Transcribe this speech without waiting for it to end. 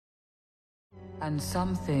And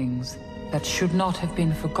some things that should not have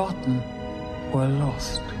been forgotten were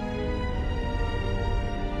lost.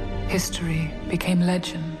 History became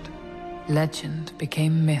legend. Legend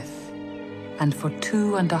became myth. And for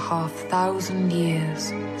 2,500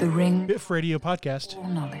 years, the ring... Biff Radio Podcast. ...all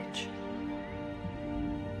knowledge.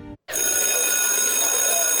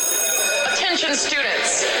 Attention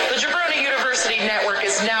students, the Jabroni University Network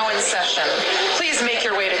is now in session. Please make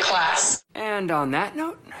your way to class. And on that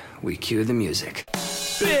note, we cue the music.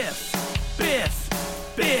 Biff, Biff,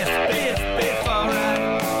 Biff, Biff, Biff,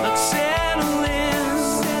 alright. Let's settle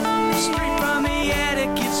in. Straight from the attic,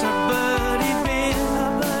 it's our buddy Biff.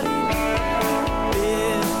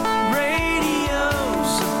 Biff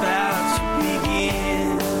Radio's about to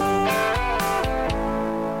begin.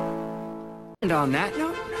 And on that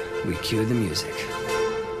note, we cue the music.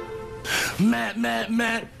 Matt, Matt,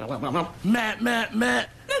 Matt. Matt, Matt, Matt.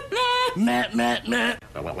 Matt, Matt, Matt.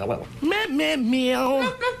 Matt, Matt, meow.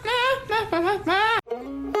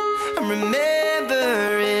 I'm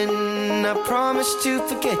remembering, I promised to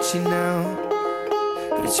forget you now.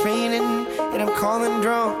 But it's raining and I'm calling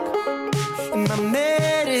drunk. And my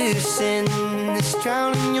medicine is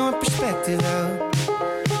drowning your perspective out.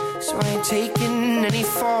 So I ain't taking any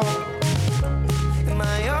fault. Am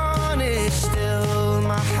I honest still?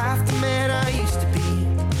 Am I half the man I used to be?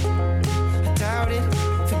 I doubt it,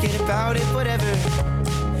 forget about it, whatever.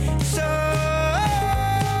 It's all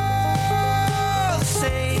the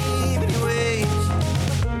same anyways.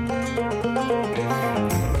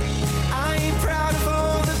 I ain't proud of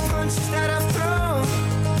all the punches that I've thrown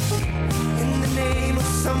in the name of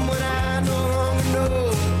someone I no longer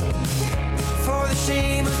know. For the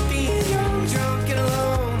shame of being young, drunk and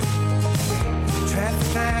alone.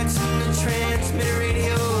 Traffic lights and the transmitter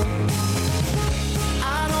radio.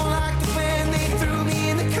 I don't like it when they threw me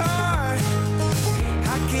in the car.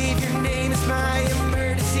 I gave your name as my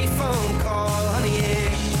emergency phone call. Honey, yeah.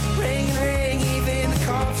 Ring and ring, even the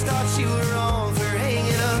cops thought you were wrong for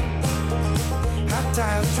hanging up. I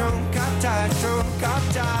died drunk, I died drunk, I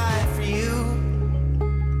died for you.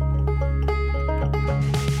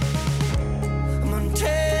 I'm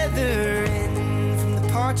untethering from the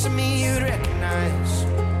parts of me you'd recognize.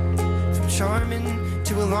 From charming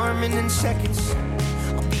to alarming in seconds.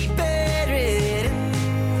 I'll be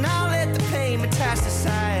bedridden, I'll let the pain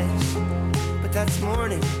metastasize. But that's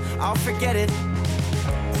morning, I'll forget it.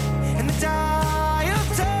 And the dial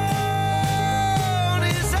tone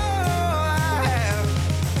is all I have.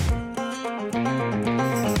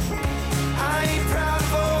 I ain't proud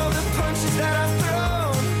of all the punches that I've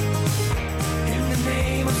thrown in the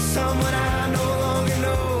name of someone I no longer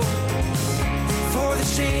know. For the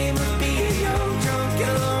shame of being young, drunk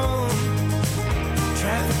and alone.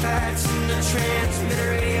 Traffic lights and the transmitter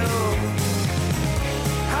radio.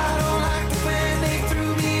 I don't like it when they threw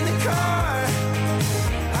me in the car.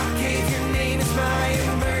 I gave your name as my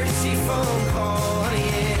emergency phone call. Honey,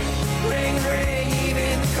 yeah. Ring and ring,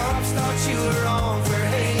 even the cops thought you were wrong for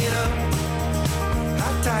hanging up. I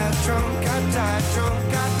died drunk, I died drunk,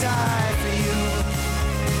 I died for you.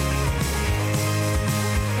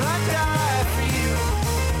 I died for you.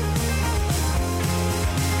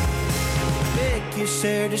 Beg you,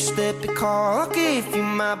 sir, to slip the call. I'll give you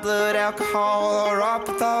my blood alcohol. I'll rock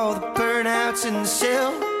with all the burnouts in the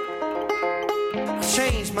cell. I'll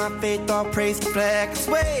change my faith, I'll praise the flag.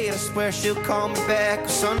 Wait, I swear she'll call me back.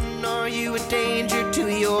 Son, are you a danger to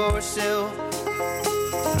yourself?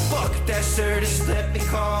 Fuck that, sir, just let me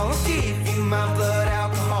call. I'll give you my blood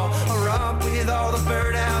alcohol. I'll rock with all the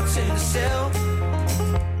burnouts in the cell.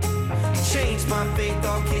 Change my faith,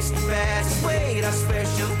 I'll kiss the bass. Wait, I swear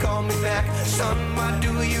she'll call me back. Son, why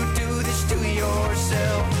do you do this to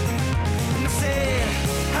yourself? And I said,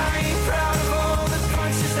 I ain't proud of all the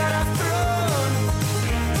punches that I've thrown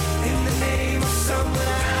in the name of someone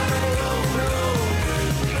I don't know.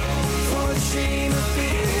 For the shame of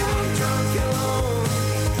being young, drunk and alone.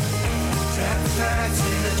 Traffic lights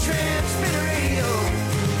in the transmitter radio.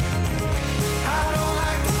 I don't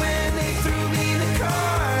like it when they threw me in the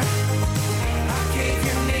car. I gave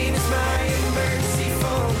your name as my emergency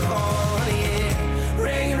phone call. Yeah.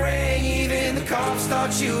 Ring and ring, even the cops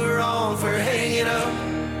thought you were wrong for hanging up.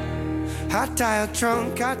 I died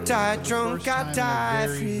drunk, I died drunk, I died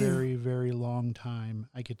for you. Very, very long time,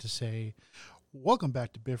 I get to say, welcome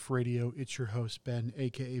back to Biff Radio. It's your host, Ben,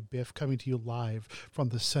 a.k.a. Biff, coming to you live from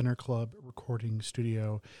the Center Club recording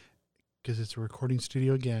studio, because it's a recording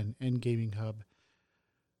studio again, and gaming hub,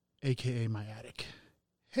 a.k.a. my attic.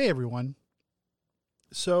 Hey, everyone.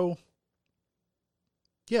 So,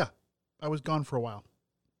 yeah, I was gone for a while.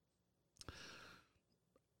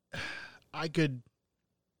 I could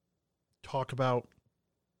talk about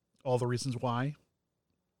all the reasons why.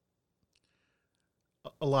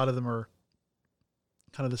 A lot of them are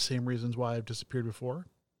kind of the same reasons why I've disappeared before,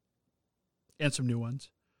 and some new ones.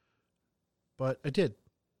 But I did.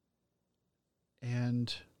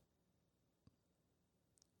 And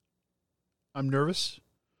I'm nervous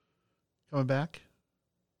coming back,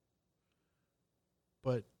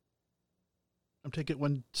 but I'm taking it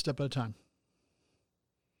one step at a time.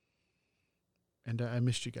 And I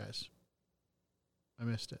missed you guys. I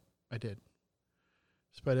missed it. I did.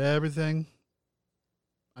 Despite everything,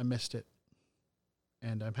 I missed it.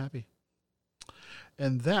 And I'm happy.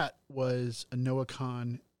 And that was a Noah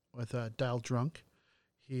Kahan with Dial Drunk.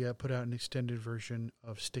 He put out an extended version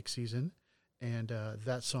of Stick Season. And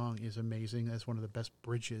that song is amazing. That's one of the best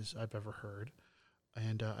bridges I've ever heard.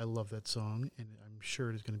 And I love that song. And I'm sure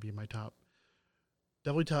it is going to be my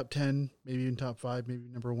definitely top 10, maybe even top 5, maybe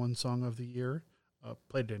number 1 song of the year.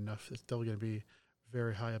 Played it enough. It's definitely going to be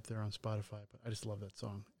very high up there on Spotify. But I just love that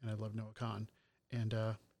song. And I love Noah Kahan. And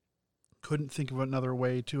couldn't think of another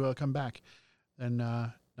way to come back and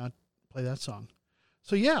not play that song.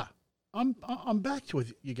 So yeah, I'm back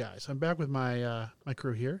with you guys. I'm back with my my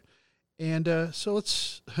crew here, and so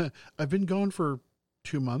let's. I've been gone for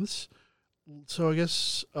 2 months, so I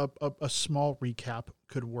guess a small recap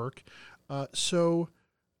could work. So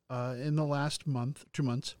in the last 2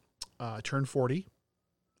 months, I turned 40.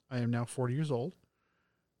 I am now 40 years old.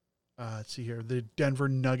 Let's see here. The Denver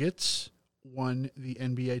Nuggets won the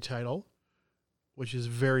NBA title, which is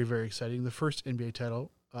very, very exciting. The first NBA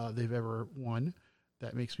title they've ever won.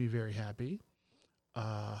 That makes me very happy.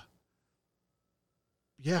 Yeah,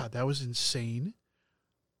 that was insane.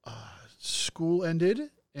 School ended,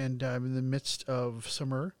 and I'm in the midst of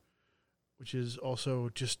summer, which is also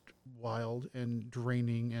just wild and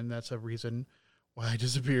draining, and that's a reason why I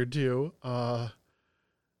disappeared too.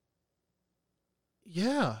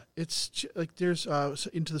 Yeah, it's like there's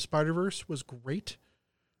Into the Spider-Verse was great.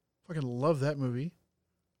 Fucking love that movie.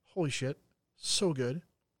 Holy shit. So good.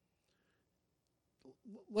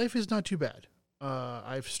 Life is not too bad.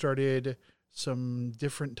 I've started some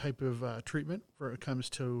different type of treatment when it comes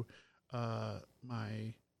to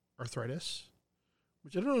my arthritis,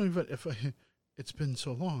 which I don't know even if it's been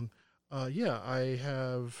so long. Yeah, I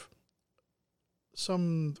have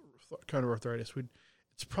some kind of arthritis.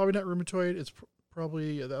 It's probably not rheumatoid. It's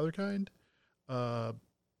probably the other kind.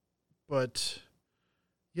 But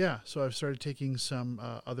yeah, so I've started taking some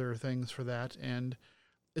other things for that, and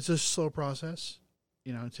it's a slow process.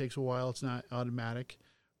 You know, it takes a while. It's not automatic,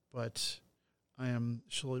 but I am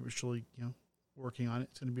slowly but surely, working on it.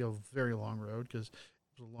 It's going to be a very long road because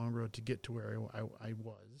it was a long road to get to where I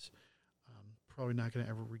was. Probably not going to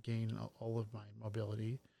ever regain all of my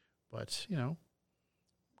mobility, but going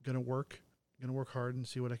to work hard and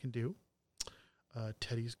see what I can do.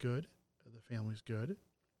 Teddy's good. The family's good.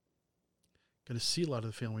 Going to see a lot of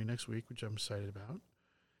the family next week, which I'm excited about.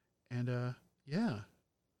 And yeah.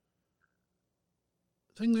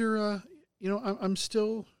 Things are, I'm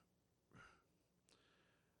still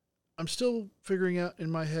figuring out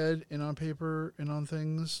in my head and on paper and on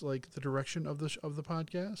things like the direction of the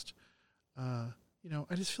podcast. I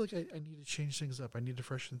just feel like I need to change things up. I need to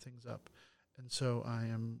freshen things up, and so I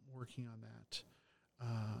am working on that.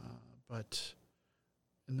 But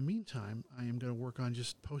in the meantime, I am going to work on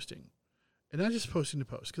just posting, and not just posting to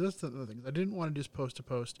post, because that's the other thing. I didn't want to just post to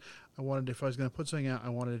post. I wanted, if I was going to put something out, I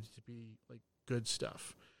wanted it to be like good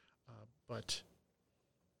stuff. But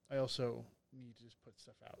I also need to just put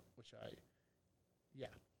stuff out, yeah.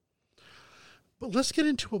 But let's get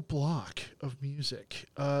into a block of music.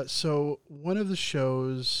 So one of the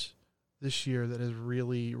shows this year that has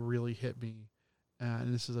really, really hit me,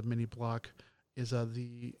 and this is a mini block, is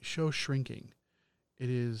the show Shrinking. It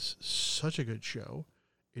is such a good show.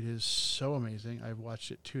 It is so amazing. I've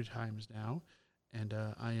watched it 2 times now, and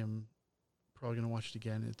I am probably going to watch it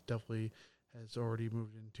again. It definitely has already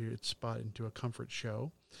moved into its spot into a comfort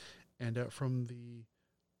show. And from the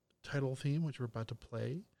title theme, which we're about to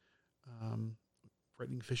play,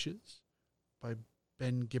 Frightening Fishes by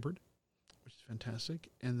Ben Gibbard, which is fantastic.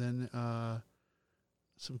 And then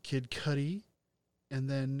some Kid Cudi, and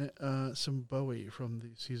then some Bowie from the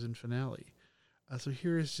season finale. So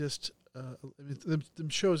here is just, the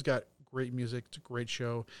show's got great music. It's a great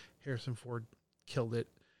show. Harrison Ford killed it.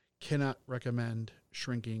 Cannot recommend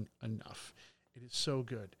Shrinking enough. It is so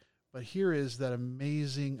good. But here is that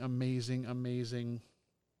amazing, amazing, amazing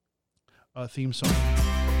theme song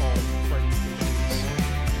called Frightening Fishes.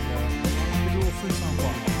 It's a little free song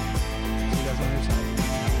block. So you guys understand.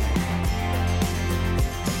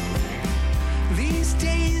 These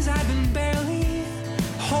days I've been barely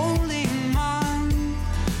holding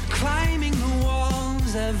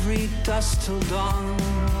every dusk till dawn,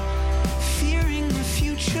 fearing the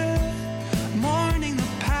future, mourning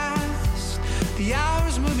the past, the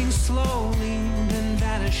hours moving slowly then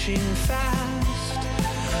vanishing fast.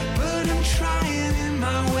 But I'm trying in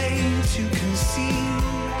my way to conceive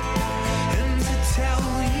and to tell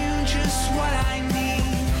you just what I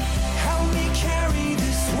need. Help me carry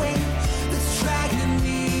this weight that's dragging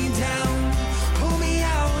me down. Pull me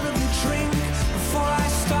out of the drink before I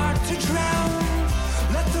start to drown.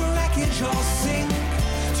 Let the wreckage all sink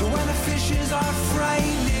to where the fishes are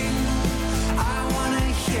frightening. I wanna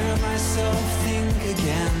hear myself think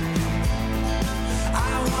again.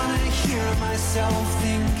 I wanna hear myself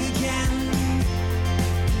think again.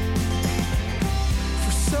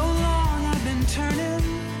 For so long I've been turning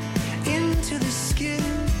into the skid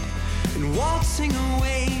and waltzing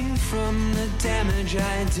away from the damage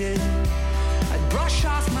I did. I'd brush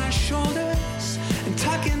off my shoulders and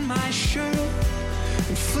tuck in my shirt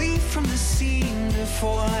and flee from the scene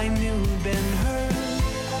before I knew been hurt.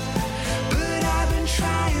 But I've been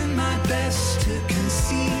trying my best to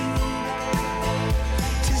conceive,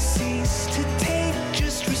 to cease, to take,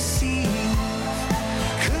 just receive.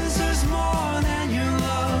 'Cause there's more than your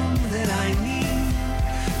love that I need,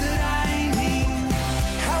 that I need.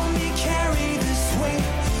 Help me carry this weight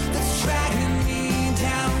that's dragging me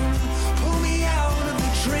down. Pull me out of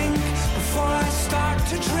the drink before I start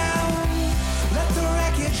to drown. Let the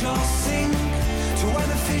wreckage all sink to where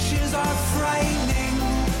the fishes are frightening.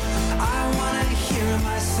 I wanna hear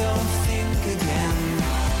myself think again.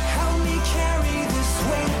 Help me carry this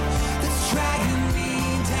weight that's dragging me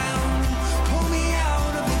down. Pull me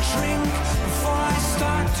out of the drink before I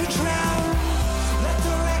start to drown. Let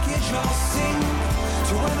the wreckage all sink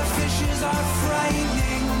to where the fishes are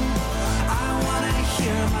frightening. I wanna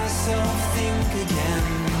hear myself think again.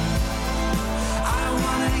 I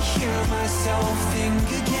wanna hear myself think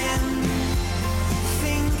again.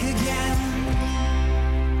 Think again.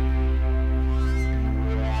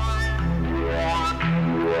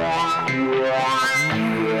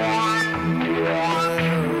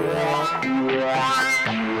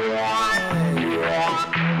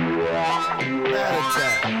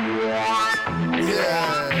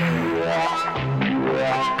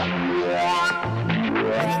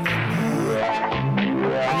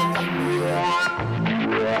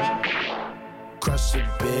 Crush a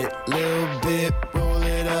bit, little bit, roll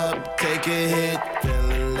it up, take a hit,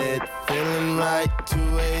 feeling lit, feeling right,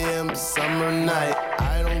 2 a.m. summer night,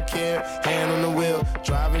 I don't care, hand on the wheel,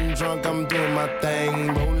 driving drunk, I'm doing my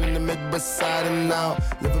thing, rolling the mid beside and now,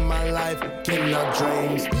 living my life, getting our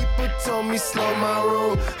dreams. People told me slow my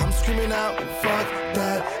roll, I'm screaming out, fuck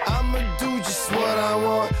that, I'ma do just what I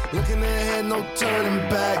want, looking ahead, no turning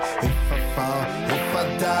back. If I fall, if I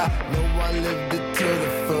die, know I lived it to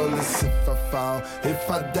the fullest. If I fall, if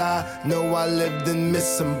I die, know I lived in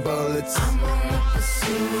missing bullets. I'm on the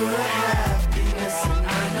pursuit of happiness, and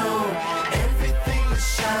I know everything that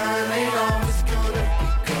shine ain't always gonna be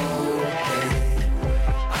gold. Hey,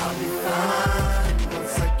 I'll be fine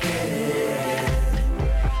once I get it.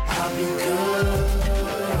 I'll be good.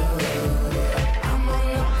 I'm on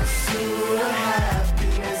the pursuit of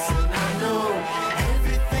happiness, and I know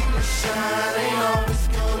everything that shine ain't always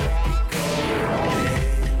gonna be gold. Hey,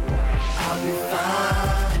 I'll be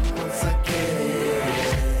fine once I get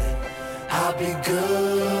it. I'll be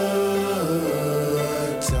good.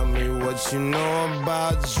 Tell me what you know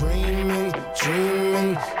about dreaming,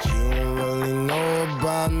 dreaming. You don't really know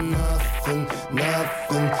about nothing,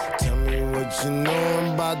 nothing. Tell me what you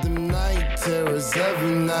know about the night terrors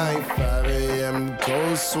every night. 5 a.m.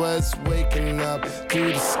 cold sweats waking up to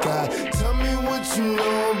the sky. Tell me what you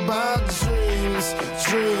know about dreams,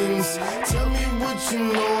 dreams. Tell me what you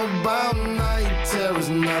know about night terrors,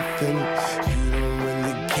 nothing. You don't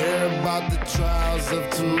really care about the trials of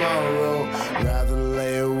tomorrow. Rather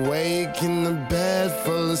lay awake in the bed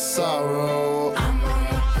full of sorrow. I'm on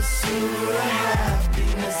the pursuit of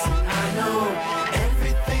happiness, and I know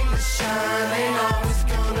everything that shine ain't always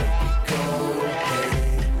gonna be gold. Hey,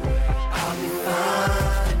 I'll be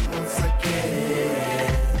fine once I get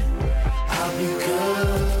it. I'll be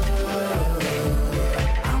good.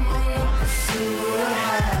 I'm on the pursuit of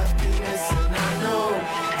happiness, and I know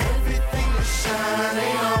everything that shine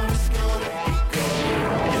ain't always gonna be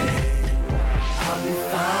gold. Hey, I'll be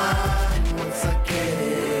fine once I get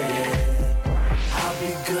it. I'll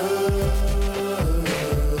be good.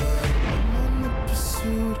 I'm on the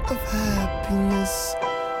pursuit of happiness.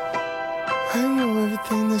 I know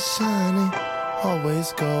everything that's shining always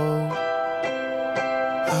gold.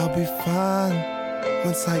 I'll be fine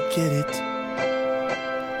once I get it.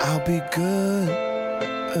 I'll be good.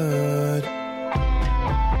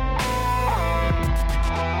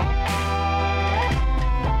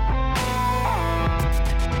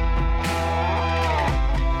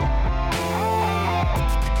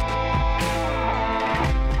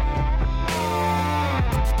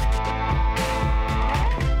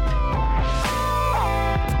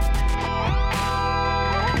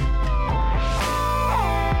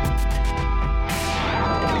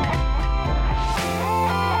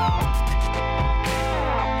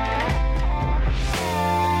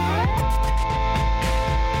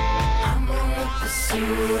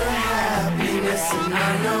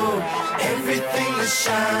 everything that's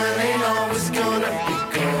shine ain't always gonna be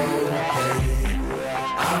gold. Hey,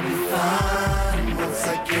 I'll be fine once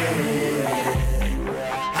I get it.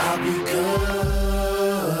 I'll be good.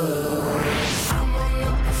 I'm on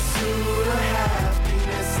the pursuit of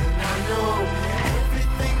happiness, and I know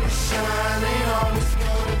everything that shine ain't always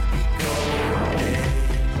gonna be gold. Hey,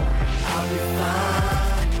 I'll be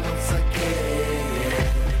fine once I get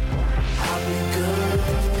it. I'll be good.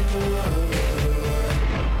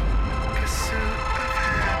 Pursuit of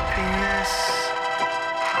happiness.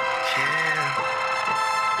 Yeah.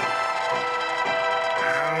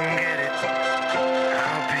 I don't get it.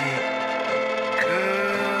 I'll be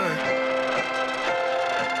good.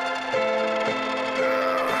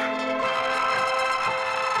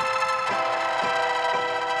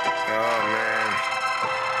 Oh man.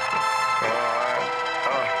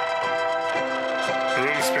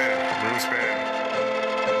 Room spin.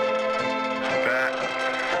 Bat.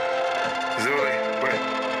 Zuli, wait.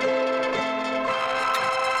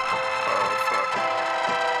 Oh fuck.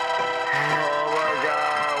 Oh my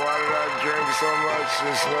god, why did I drink so much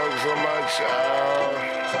and smoke so much?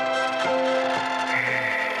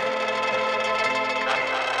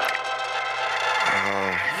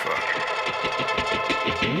 Oh fuck.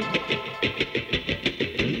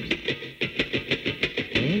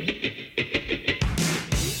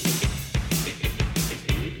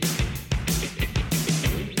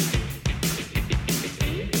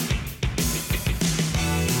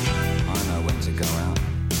 I know when to go out,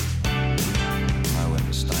 know when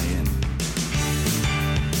to stay in,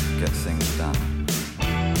 get things done,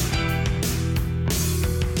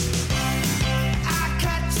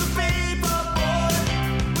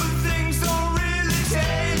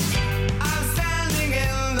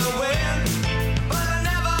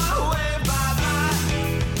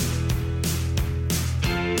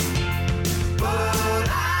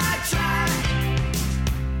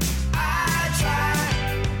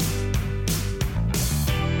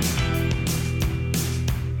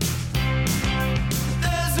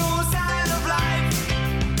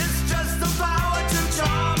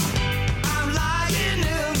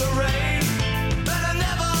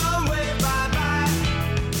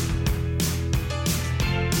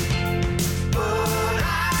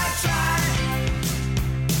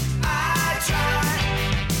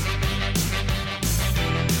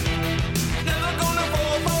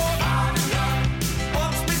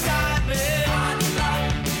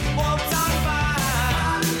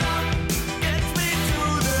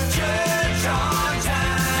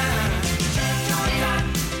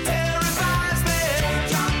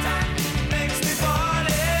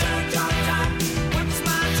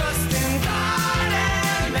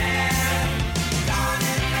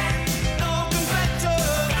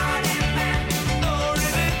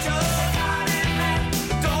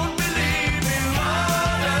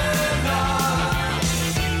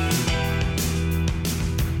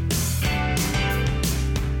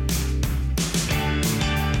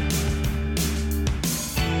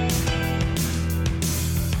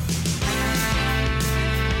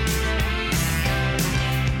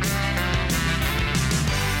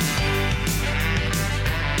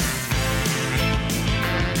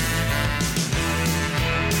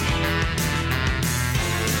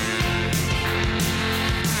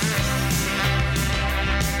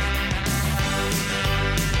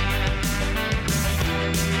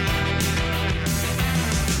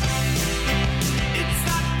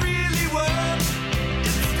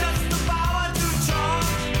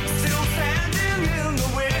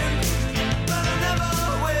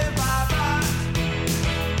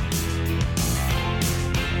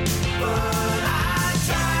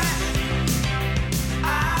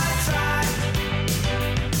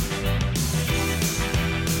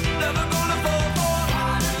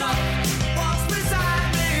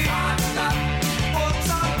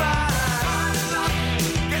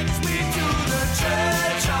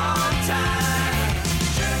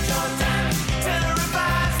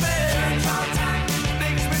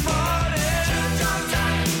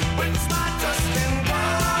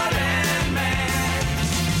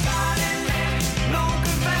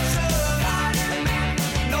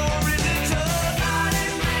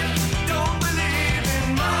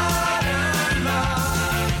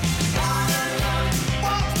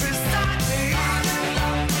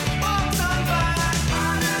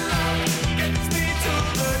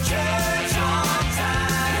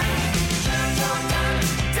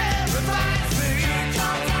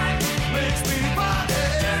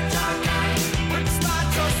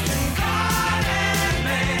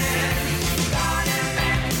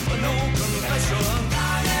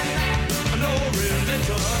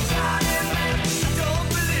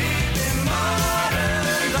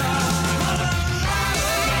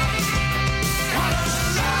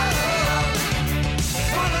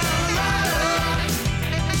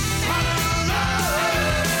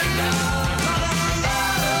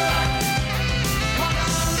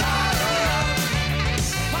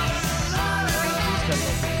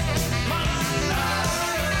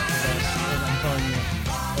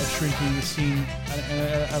 mean, the scene,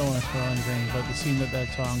 I don't want to spoil anything, but the scene that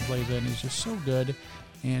song plays in is just so good,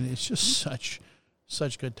 and it's just such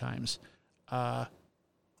good times. Yeah,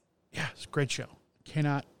 it's a great show.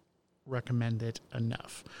 Cannot recommend it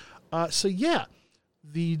enough. So yeah,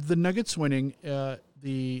 the Nuggets winning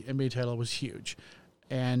the NBA title was huge,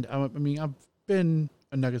 and I mean, I've been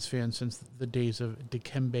a Nuggets fan since the days of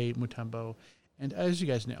Dikembe Mutombo, and as you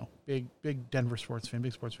guys know, big Denver sports fan,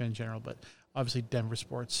 big sports fan in general, but obviously Denver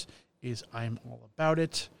sports is I'm all about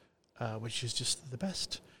it, which is just the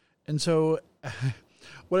best. And so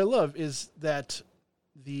what I love is that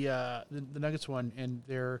the Nuggets won, and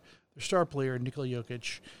their star player, Nikola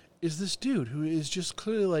Jokic, is this dude who is just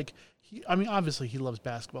clearly like, obviously he loves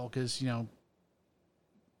basketball because, yeah,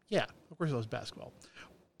 of course he loves basketball.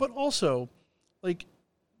 But also, like,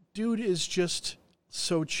 dude is just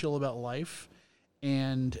so chill about life,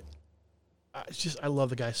 and I love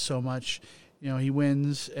the guy so much. He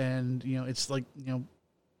wins, and, it's like,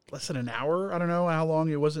 less than an hour. I don't know how long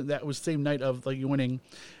it wasn't. That was the same night of, like, winning.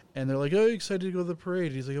 And they're like, oh, you excited to go to the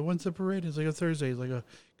parade? He's like, oh, when's the parade? He's like, a Thursday. He's like, because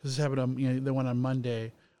this happened on, they went on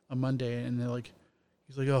Monday, and they're like,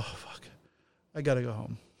 he's like, oh, fuck, I got to go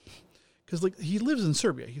home. Because, like, he lives in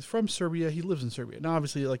Serbia. He's from Serbia. He lives in Serbia. Now,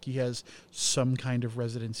 obviously, like, he has some kind of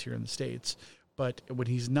residence here in the States. But when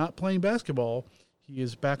he's not playing basketball, he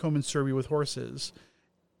is back home in Serbia with horses.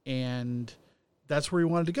 And that's where he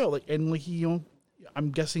wanted to go. Like, and, like,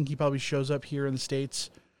 I'm guessing he probably shows up here in the States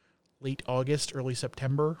late August, early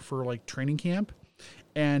September for, like, training camp.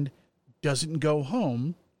 And doesn't go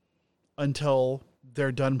home until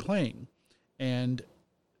they're done playing. And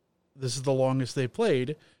this is the longest they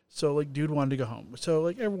played. So, like, dude wanted to go home. So,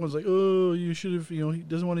 like, everyone's like, oh, you should have, he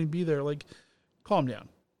doesn't want to be there. Like, calm down.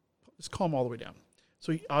 Just calm all the way down.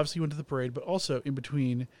 So, he obviously went to the parade, but also in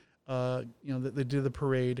between, they did the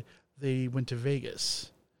parade, they went to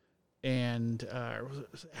Vegas. And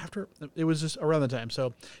it was just around the time.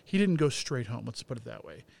 So, he didn't go straight home, let's put it that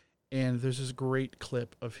way. And there's this great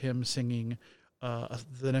clip of him singing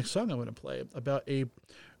the next song I'm going to play about a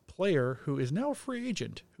player who is now a free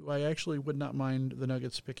agent, who I actually would not mind the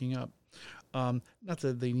Nuggets picking up. Not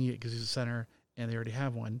that they need it because he's a center and they already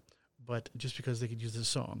have one, but just because they could use this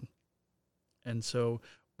song. And so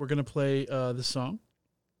we're going to play this song,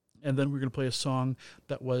 and then we're going to play a song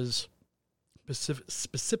that was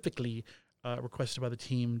specifically requested by the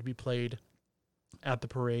team to be played at the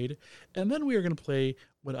parade. And then we are going to play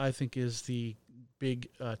what I think is the big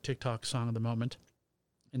TikTok song of the moment.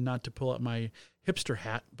 And not to pull out my hipster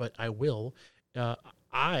hat, but I will.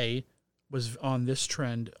 I was on this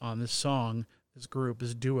trend, on this song, this group,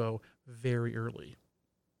 this duo, very early.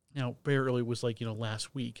 Now, very early was like,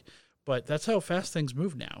 last week. But that's how fast things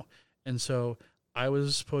move now. And so I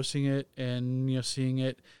was posting it and, seeing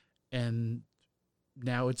it, and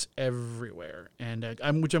now it's everywhere. And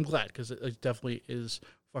which I'm glad, because it definitely is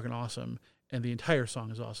fucking awesome. And the entire song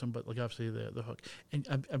is awesome, but, like, obviously the hook. And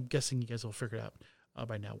I'm guessing you guys will figure it out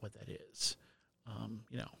by now what that is.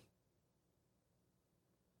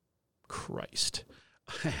 Christ.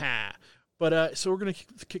 But so we're going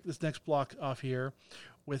to kick this next block off here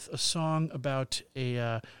with a song about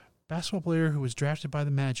a basketball player who was drafted by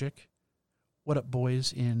the Magic. What up,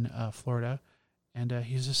 boys, in Florida. And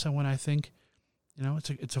he's just someone I think,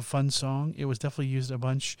 it's a fun song. It was definitely used a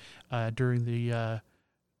bunch during the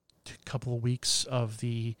couple of weeks of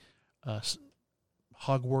the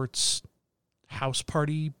Hogwarts house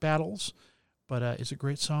party battles, but it's a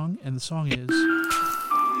great song, and the song is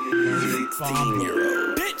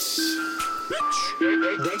 16-year-old bitch.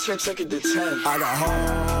 They check it to 10. I got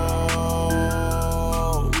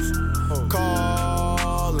hoes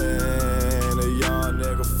calling a young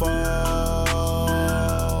nigga phone.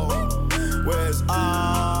 Where's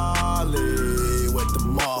Ollie with the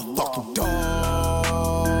motherfucking dog?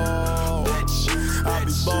 I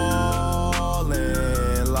be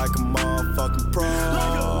ballin' like a motherfucking pro.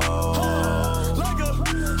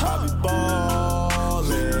 I be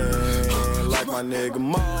ballin' like my nigga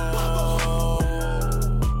Mo.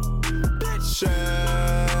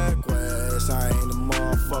 Check West, I ain't the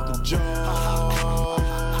motherfucking Joe.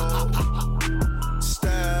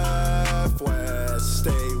 Steph West,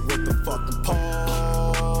 stay with the fucking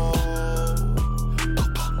pole.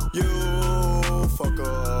 You fuck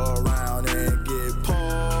around and get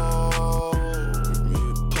pulled.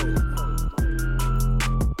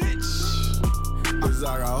 Bitch, 'cause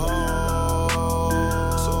I got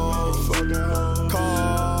hoes, so fucking hoes.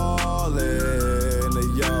 Calling a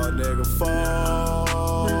young nigga phone.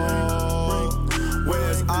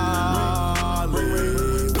 Where's Ollie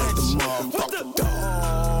with the motherfucking dog?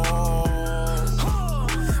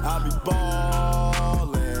 I be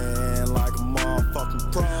ballin'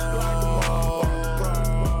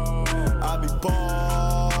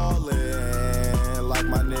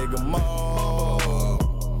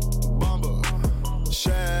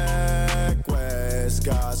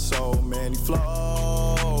 many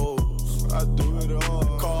flows. I do it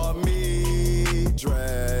all. Call me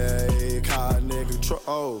Drake. Hot nigga.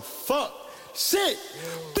 Oh, fuck. Shit.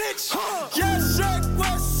 Bitch. Yeah, Shaq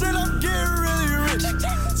West said I'm getting really rich.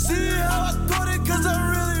 See how I got it, cause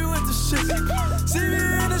I'm really with the shit. See me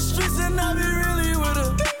in the streets and I be really with a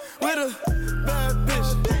bad bitch.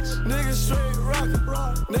 Niggas straight rockin'.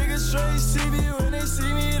 Niggas straight see me when they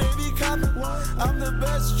see me, they be coppin'. I'm the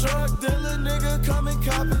best drug dealer, nigga, come and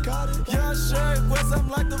cop it. Young Shaq West, I'm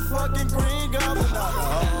like the fucking Green Goblin.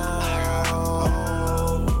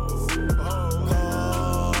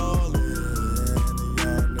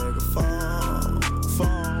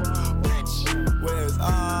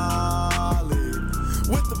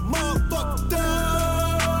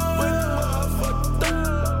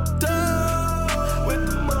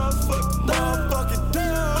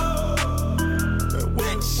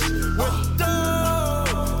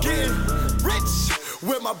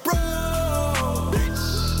 My bro,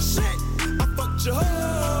 bitch, shit, I fucked your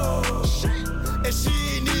hoe, shit, and she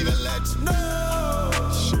ain't even let you know.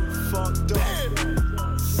 Shit, fucked up. Damn,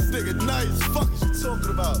 this nigga nice. Fuck is you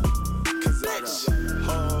talking about? Bitch,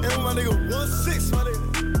 and my nigga 1-6, my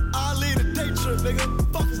nigga. I lead a day trip, nigga.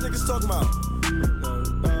 Fuck is niggas talking about?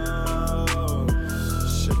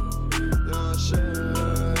 Shit, yeah, shit.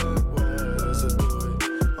 Where's the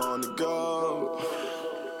boy on the go?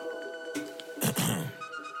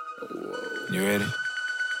 You ready?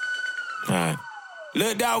 Alright.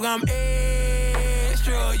 Look, dog, I'm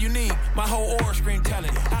extra unique. My whole aura scream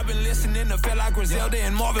talent. I've been listening to feel like Griselda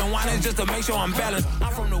and Marvin Winans just to make sure I'm balanced.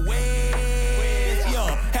 I'm from the West,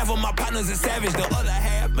 yeah. Half of my partners is savage, the other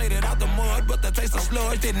half made it out the mud, but the taste of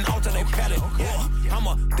sludge didn't alter their palate. Yeah. I'm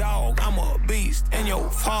a dog, I'm a beast, and your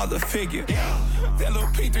father figure. That little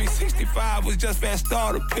P365 was just fast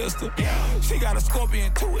starter pistol. She got a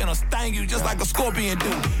scorpion too, and a sting you just like a scorpion do.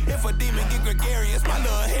 If a demon get gregarious, my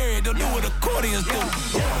little Harry don't do what accordions do.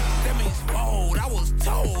 That means bold, I was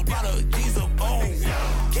told by the G's of old.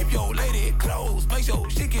 Keep your lady close, make sure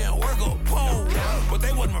she can work a pole. But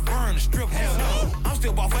they wasn't referring to strippers. I'm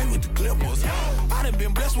still buffet with the Clippers. I done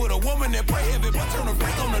been blessed with a woman that pray heavy, but turn a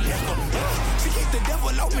freak on the liquor. She keep the devil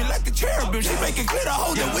on me like the cherubim. She make it clear to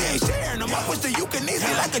hold that we ain't sharing them. I push the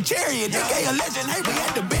euthanasia like a chariot. They gay a legend, hey, we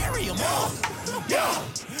had to bury him. Yeah,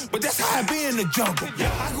 but that's how I be in the jungle.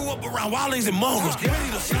 I grew up around wildlings and mongrels.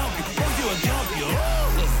 Ready to slump you, first you a jump you.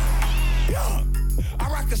 Yeah, I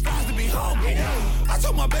rock the stars to be humble. I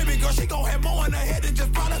told my baby girl she gon' have more in her head than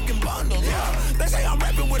just product and bundles. They say I'm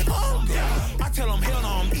rapping with hunger. I tell them hell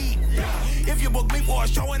no, I'm eating. If you book me for a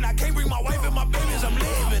show and I can't bring my wife and my babies, I'm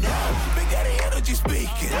leaving. Big Daddy energy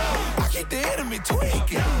speaking. I keep the enemy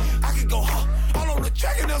tweaking. I can go all on the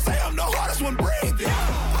track and they'll say I'm the hardest one breathing.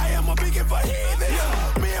 I am a beacon for heathen.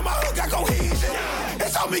 Me and my hood got cohesion.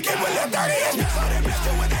 It's on me, keep with them 30 inch. So they bitch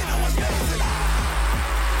when they know what's blazing.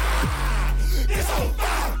 It's on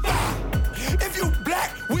fire. If you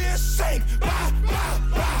black, we're safe.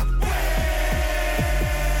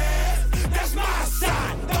 That's my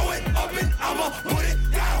side. Throw it up and I'ma put it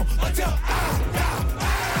down until I die.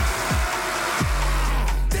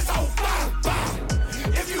 This on fire.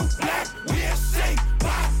 If you black, we're safe.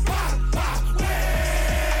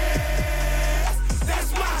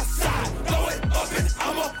 That's my side. Throw it up and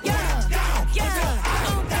I'ma put it down until I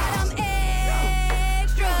die. I'm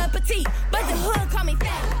extra petite, but the hood call me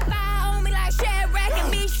fat. Fire on me like Shadrach and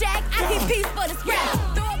Meshach. I keep peace for the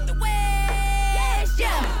scrap. Throw up the West,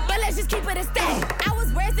 yeah. But let's just keep it a stack. I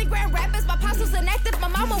was raised in Grand Rapids. My pops was inactive. My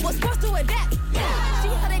mama was forced to adapt. She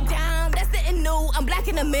held it down. That's nothing new. I'm black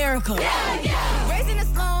in America. Raised in the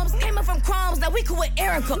slums. Came up from crumbs. Now we cool with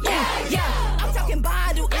Erica. I'm talking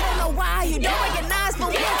Badu. I don't know why you don't recognize, but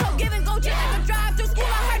we ain't so giving. Go check out the drive through school. I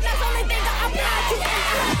heard that's the only thing that apply to.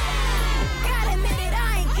 Gotta admit it, I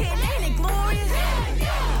ain't kidding. Ain't it glorious?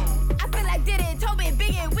 I feel like Diddy, Toby, and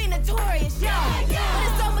Biggie, we notorious, But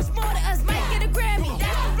it's so much more to us. Might get a Grammy.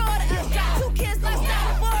 That's the floor to us. Got 2 kids,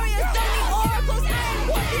 lifestyle warriors. Don't need oracles. I ain't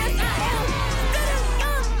warriors. I am still a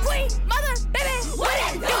young queen, mother, baby. What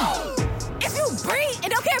it do? If you breathe and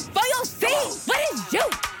don't care for your seed, what is you?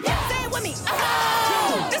 Say it with me.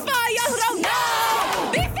 This for all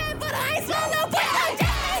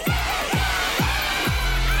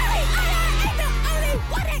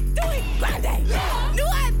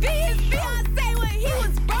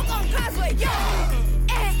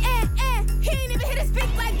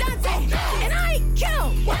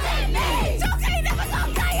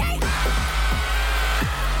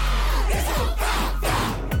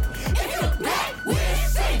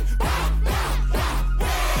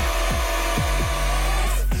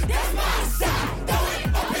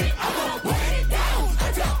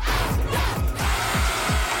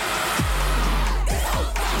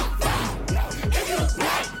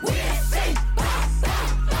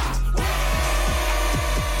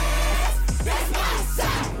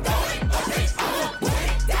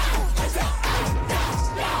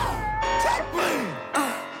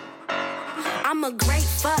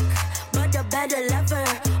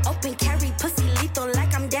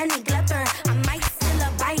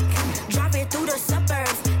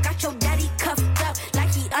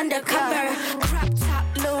undercover. Crop top,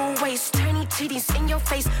 low waist, tiny titties in your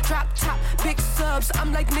face. Drop top, big subs.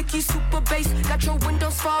 I'm like Nicki, super bass. Got your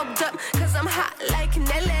windows fogged up, cause I'm hot like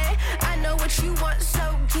Nelly. I know what you want,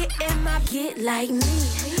 so get in my get like me.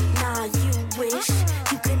 Nah, you wish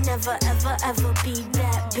you could never, ever, ever be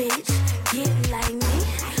that bitch. Get like me.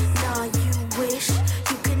 Nah, you wish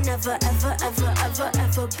you could never, ever, ever, ever,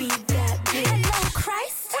 ever be that bitch. Hello,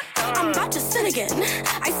 Christ. I'm about to sin again.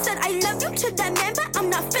 I said I love you to that man, but I'm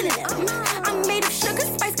not feeling it. I'm made of sugar,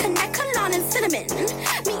 spice, connect, cologne, and cinnamon.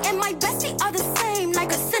 Me and my bestie are the same,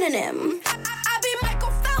 like a synonym. I be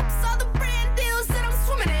Michael Phelps, all the brand deals that I'm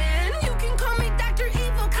swimming in. You can call me Dr.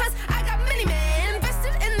 Evil, cause I got many men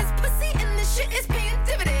invested in this pussy, and this shit is paying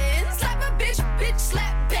dividends. Slap a bitch, bitch,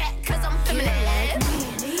 slap back, cause I'm feminine.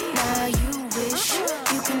 Now you wish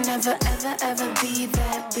you could never, ever, ever be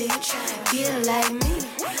that bitch. Get like me.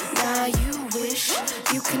 Now you wish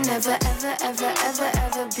you could never, ever, ever, ever,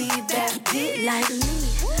 ever be that bitch like me.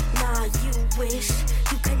 Now you wish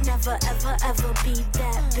you could never, ever, ever be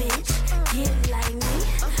that bitch. Get like me.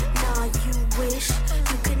 Now you wish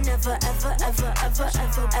you could never, ever, ever, ever,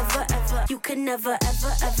 ever, ever, ever. You could never,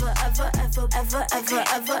 ever, ever, ever, ever, ever, ever,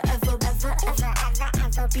 ever, ever, ever, ever,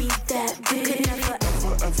 ever be that bitch. Could never,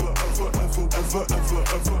 ever, ever, ever, ever,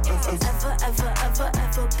 ever, ever, ever, ever, ever, ever,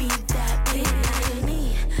 ever be that bitch like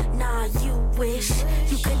me. Nah, you wish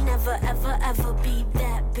you could never, ever, ever be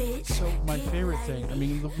that bitch. So my favorite thing, I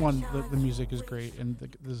mean, the music is great, and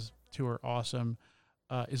this two are awesome.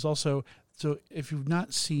 Is also, so if you've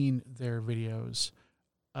not seen their videos,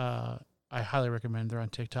 I highly recommend. They're on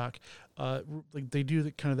TikTok. Like they do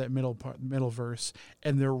the kind of that middle verse,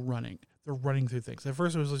 and they're running through things. At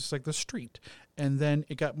first it was just like the street, and then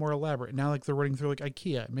it got more elaborate. Now like they're running through like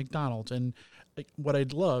IKEA, McDonald's, and like what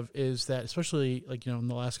I'd love is that, especially like, you know, in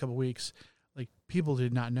the last couple of weeks, like people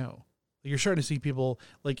did not know. Like, you're starting to see people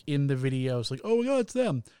like in the videos, like, oh my God, it's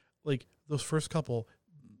them. Like those first couple,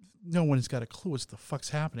 no one's got a clue what the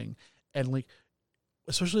fuck's happening. And like,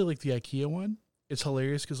 especially like the IKEA one, it's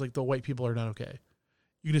hilarious because like the white people are not okay.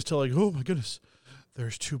 You can just tell like, oh my goodness,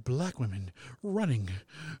 there's two black women running.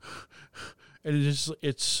 And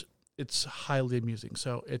it's highly amusing.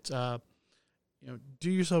 So it's, you know, do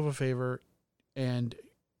yourself a favor, and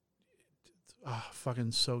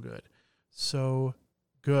fucking so good. So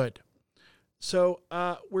good. So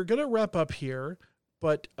we're going to wrap up here,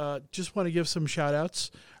 but just want to give some shout outs.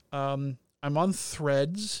 I'm on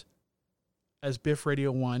Threads as Biff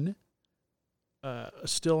Radio 1.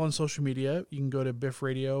 Still on social media. You can go to Biff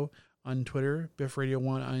Radio on Twitter, Biff Radio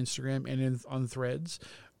 1 on Instagram, and on Threads,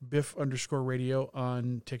 Biff_radio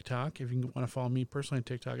on TikTok. If you want to follow me personally on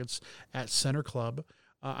TikTok, it's at Center Club.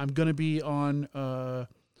 I'm going to be on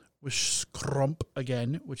with Scrump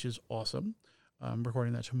again, which is awesome. I'm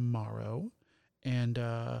recording that tomorrow. And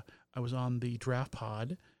I was on the Draft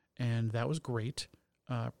Pod, and that was great.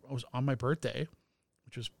 I was on my birthday,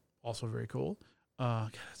 which was also very cool.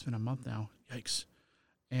 God, it's been a month now. Yikes.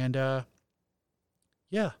 And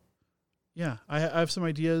yeah, I have some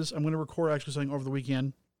ideas. I'm going to record actually something over the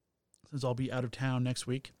weekend, since I'll be out of town next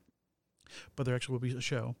week. But there actually will be a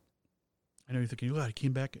show. I know you're thinking, oh, he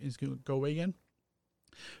came back, he's going to go away again.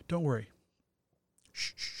 Don't worry.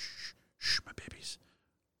 Shh, my babies.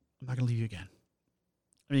 I'm not going to leave you again.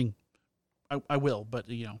 I mean, I will, but,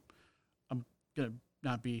 you know, I'm going to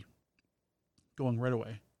not be going right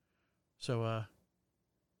away. So,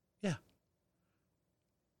 yeah.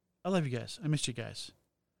 I love you guys. I missed you guys.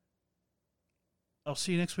 I'll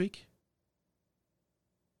see you next week.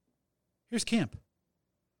 Here's Camp.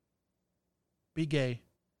 Be gay.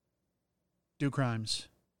 Do crimes.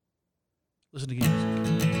 Listen to gay music.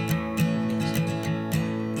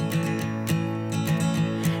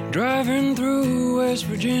 Driving through West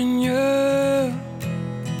Virginia,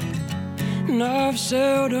 and I've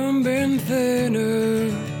seldom been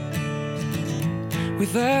thinner,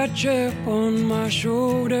 with that chip on my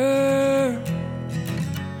shoulder.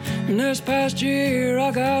 And this past year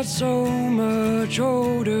I got so much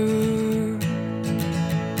older.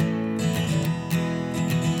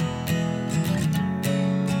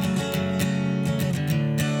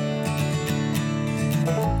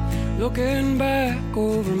 Looking back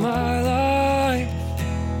over my life,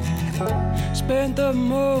 spent the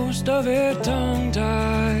most of it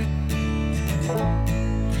tongue-tied.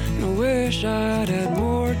 And I wish I'd had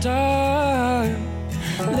more time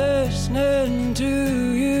listening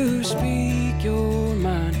to you speak your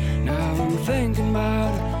mind. Now I'm thinking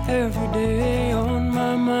about it every day, on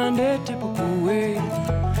my mind a typical way.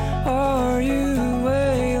 Are you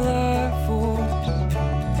a life force?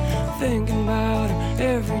 Thinking about it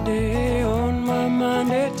every day, on my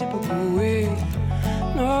mind a typical way.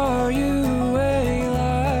 No.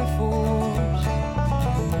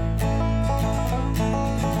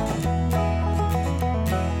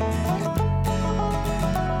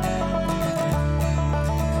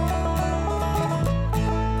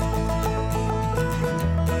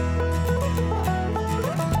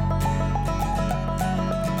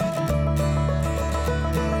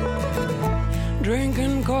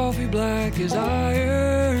 and coffee black as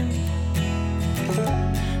iron,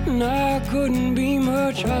 and I couldn't be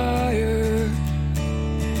much higher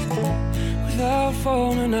without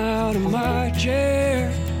falling out of my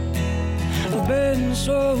chair. I've been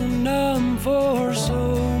so numb for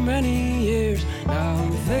so many years. Now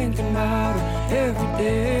I'm thinking about her every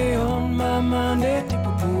day on my mind, a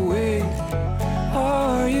typical way.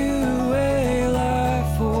 Are you a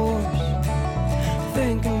life force?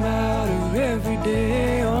 Thinking about her every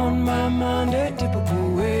day on my mind, a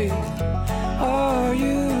typical way. Are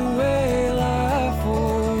you a life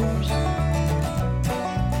force?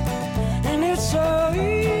 And it's so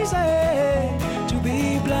easy to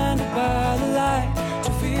be blinded by the light,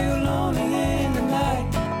 to feel lonely in the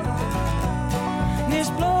night. And it's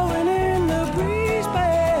blowing in the breeze,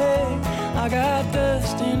 babe. I got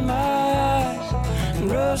dust in my eyes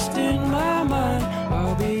and rust in my mind.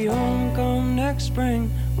 I'll be home come next spring.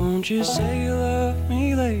 Won't you say you love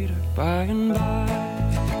me later, by and by?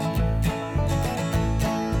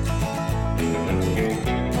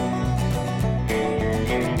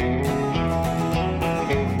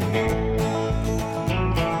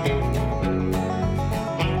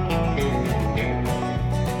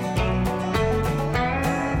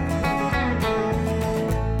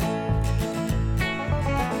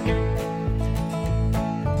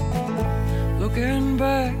 Looking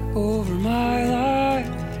back over my life,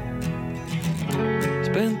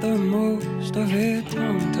 spent the most of it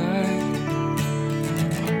tongue-tied,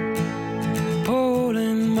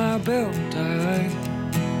 pulling my belt tight.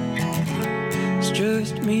 It's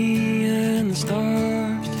just me and the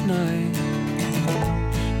stars tonight.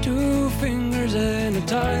 2 fingers and a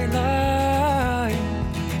tight line,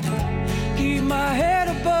 keep my head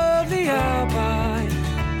above the alpine.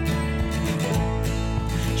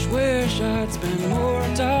 Wish I'd spend more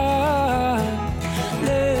time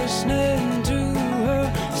listening to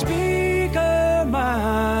her speak her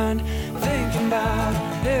mind, thinking about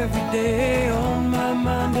every day on my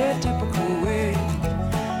mind, a typical way.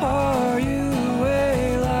 Are you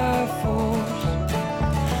a life force?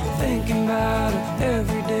 Thinking about her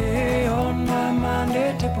every day on my mind,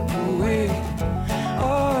 a typical way.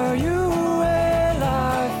 Are you a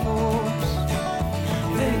life force?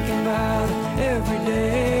 Thinking about her every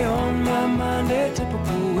day on my mind, a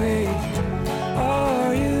typical way.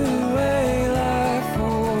 Are you a life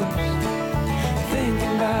force?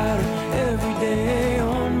 Thinking about her every day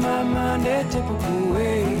on my mind, a typical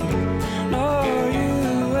way. Are you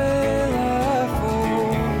a life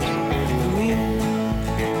force for me?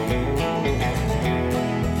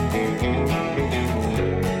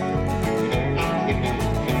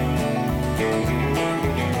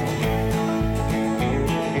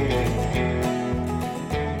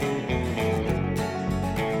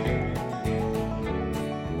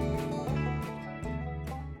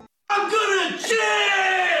 I'm gonna change!